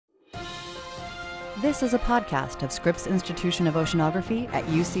This is a podcast of Scripps Institute of Oceanography at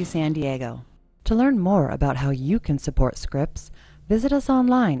UC San Diego. To learn more about how you can support Scripps, visit us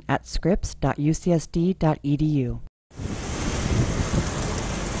online at scripps.ucsd.edu.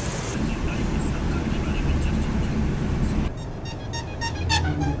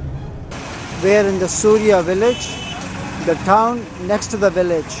 We're in the Surya village, the town next to the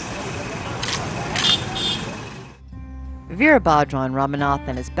village. Veerabhadran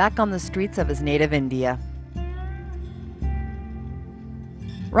Ramanathan is back on the streets of his native India.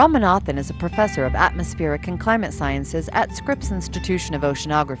 Ramanathan is a professor of atmospheric and climate sciences at Scripps Institute of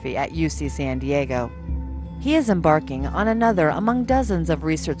Oceanography at UC San Diego. He is embarking on another among dozens of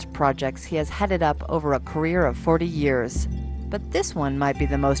research projects he has headed up over a career of 40 years, but this one might be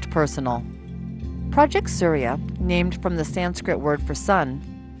the most personal. Project Surya, named from the Sanskrit word for sun,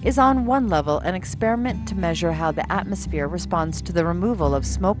 is on one level an experiment to measure how the atmosphere responds to the removal of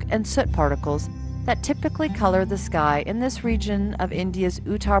smoke and soot particles that typically color the sky in this region of India's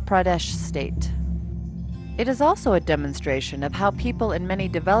Uttar Pradesh state. It is also a demonstration of how people in many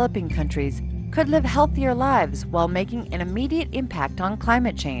developing countries could live healthier lives while making an immediate impact on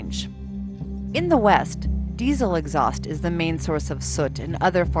climate change. In the West, diesel exhaust is the main source of soot and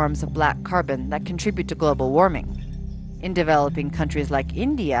other forms of black carbon that contribute to global warming. In developing countries like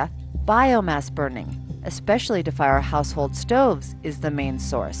India, biomass burning, especially to fire household stoves, is the main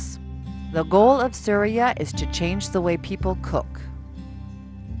source. The goal of Surya is to change the way people cook.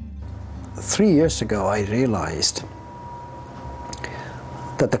 3 years ago, I realized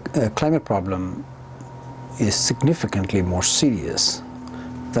that the climate problem is significantly more serious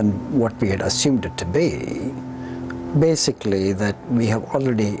than what we had assumed it to be. Basically, that we have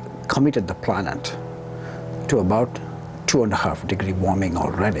already committed the planet to about 2.5 degree warming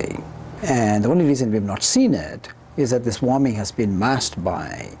already. And the only reason we have not seen it is that this warming has been masked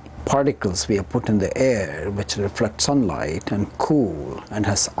by particles we have put in the air which reflect sunlight and cool and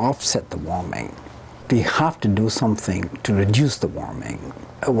has offset the warming. We have to do something to reduce the warming.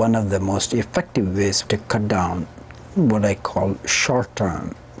 One of the most effective ways to cut down what I call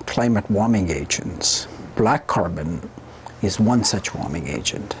short-term climate warming agents. Black carbon is one such warming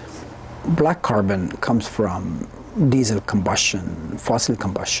agent. Black carbon comes from diesel combustion, fossil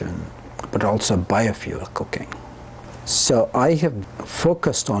combustion, but also biofuel cooking. So I have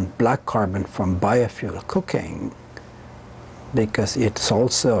focused on black carbon from biofuel cooking because it's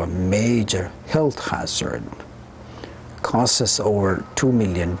also a major health hazard. Causes over 2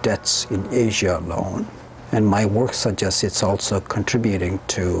 million deaths in Asia alone. And my work suggests it's also contributing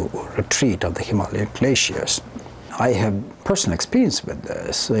to retreat of the Himalayan glaciers. I have personal experience with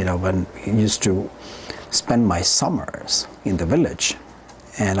this. When I used to spend my summers in the village,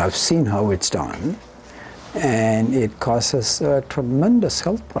 and I've seen how it's done, and it causes tremendous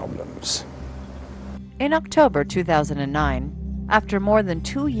health problems. In October 2009, after more than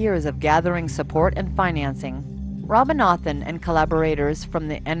 2 years of gathering support and financing, Ramanathan and collaborators from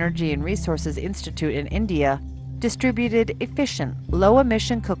the Energy and Resources Institute in India distributed efficient,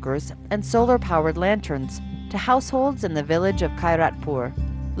 low-emission cookers and solar-powered lanterns to households in the village of Kairatpur,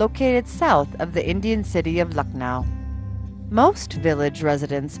 located south of the Indian city of Lucknow. Most village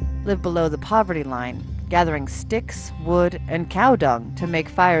residents live below the poverty line, gathering sticks, wood, and cow dung to make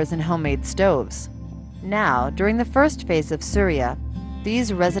fires in homemade stoves. Now, during the first phase of Surya,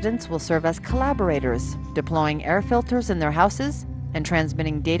 these residents will serve as collaborators, deploying air filters in their houses and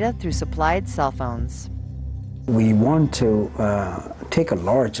transmitting data through supplied cell phones. We want to take a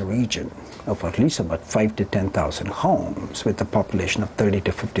large region of at least about 5,000 to 10,000 homes with a population of 30,000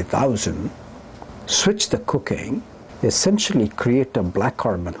 to 50,000, switch the cooking, essentially create a black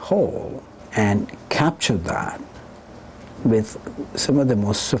carbon hole and capture that with some of the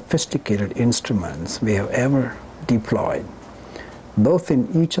most sophisticated instruments we have ever deployed, both in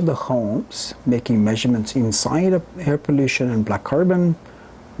each of the homes, making measurements inside of air pollution and black carbon,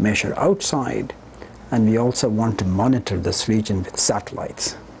 measure outside, and we also want to monitor this region with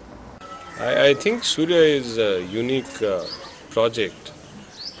satellites. I think Surya is a unique project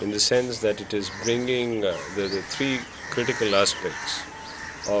in the sense that it is bringing the three critical aspects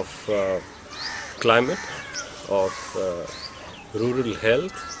of climate, of rural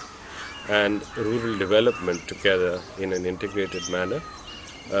health and rural development together in an integrated manner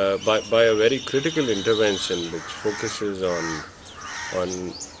by a very critical intervention which focuses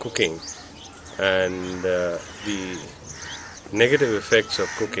on cooking and the negative effects of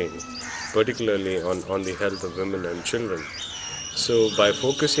cooking, particularly on the health of women and children. So by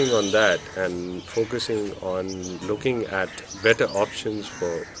focusing on that and focusing on looking at better options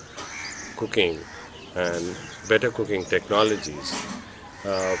for cooking and better cooking technologies,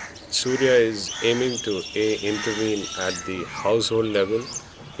 Surya is aiming to intervene at the household level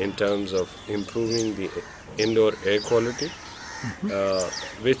in terms of improving the indoor air quality,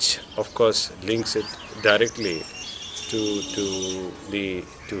 which of course links it directly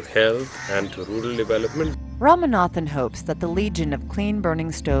to health and to rural development. Ramanathan hopes that the legion of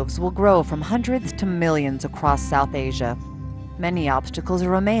clean-burning stoves will grow from hundreds to millions across South Asia. Many obstacles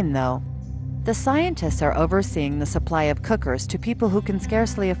remain, though. The scientists are overseeing the supply of cookers to people who can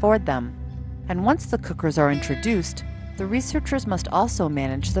scarcely afford them. And once the cookers are introduced, the researchers must also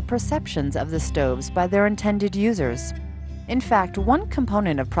manage the perceptions of the stoves by their intended users. In fact, one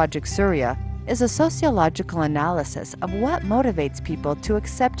component of Project Surya is a sociological analysis of what motivates people to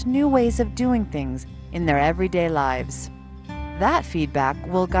accept new ways of doing things in their everyday lives. That feedback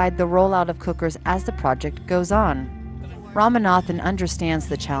will guide the rollout of cookers as the project goes on. Ramanathan understands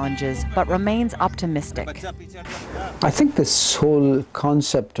the challenges, but remains optimistic. I think this whole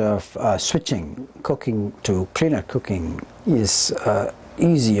concept of switching cooking to cleaner cooking is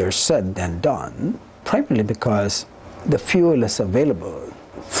easier said than done, primarily because the fuel is available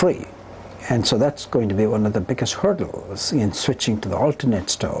free. And so that's going to be one of the biggest hurdles in switching to the alternate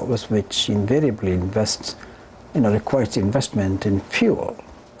stoves, which invariably requires investment in fuel.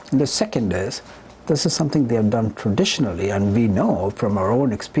 And the second is, this is something they have done traditionally, and we know from our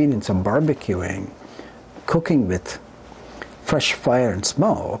own experience of barbecuing, cooking with fresh fire and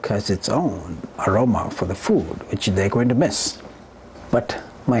smoke has its own aroma for the food, which they're going to miss. But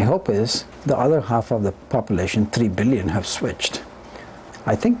my hope is the other half of the population, 3 billion, have switched.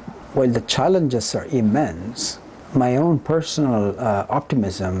 I think while the challenges are immense, my own personal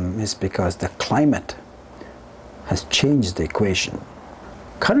optimism is because the climate has changed the equation.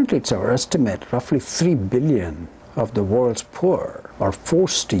 Currently, it's our estimate roughly 3 billion of the world's poor are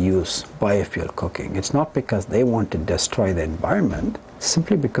forced to use biofuel cooking. It's not because they want to destroy the environment,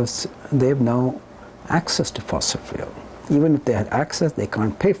 simply because they have no access to fossil fuel. Even if they had access, they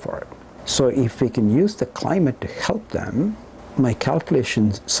can't pay for it. So if we can use the climate to help them, my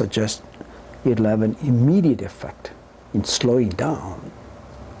calculations suggest it'll have an immediate effect in slowing down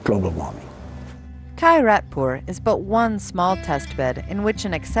global warming. Kairatpur is but one small testbed in which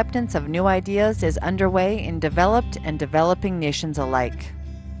an acceptance of new ideas is underway in developed and developing nations alike.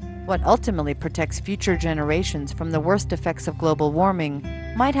 What ultimately protects future generations from the worst effects of global warming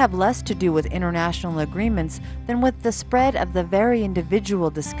might have less to do with international agreements than with the spread of the very individual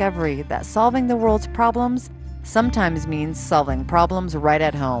discovery that solving the world's problems sometimes means solving problems right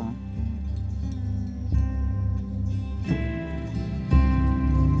at home.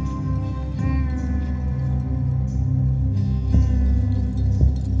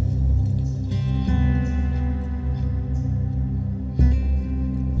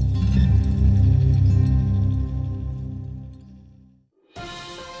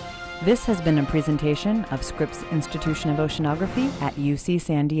 This has been a presentation of Scripps Institute of Oceanography at UC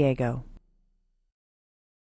San Diego.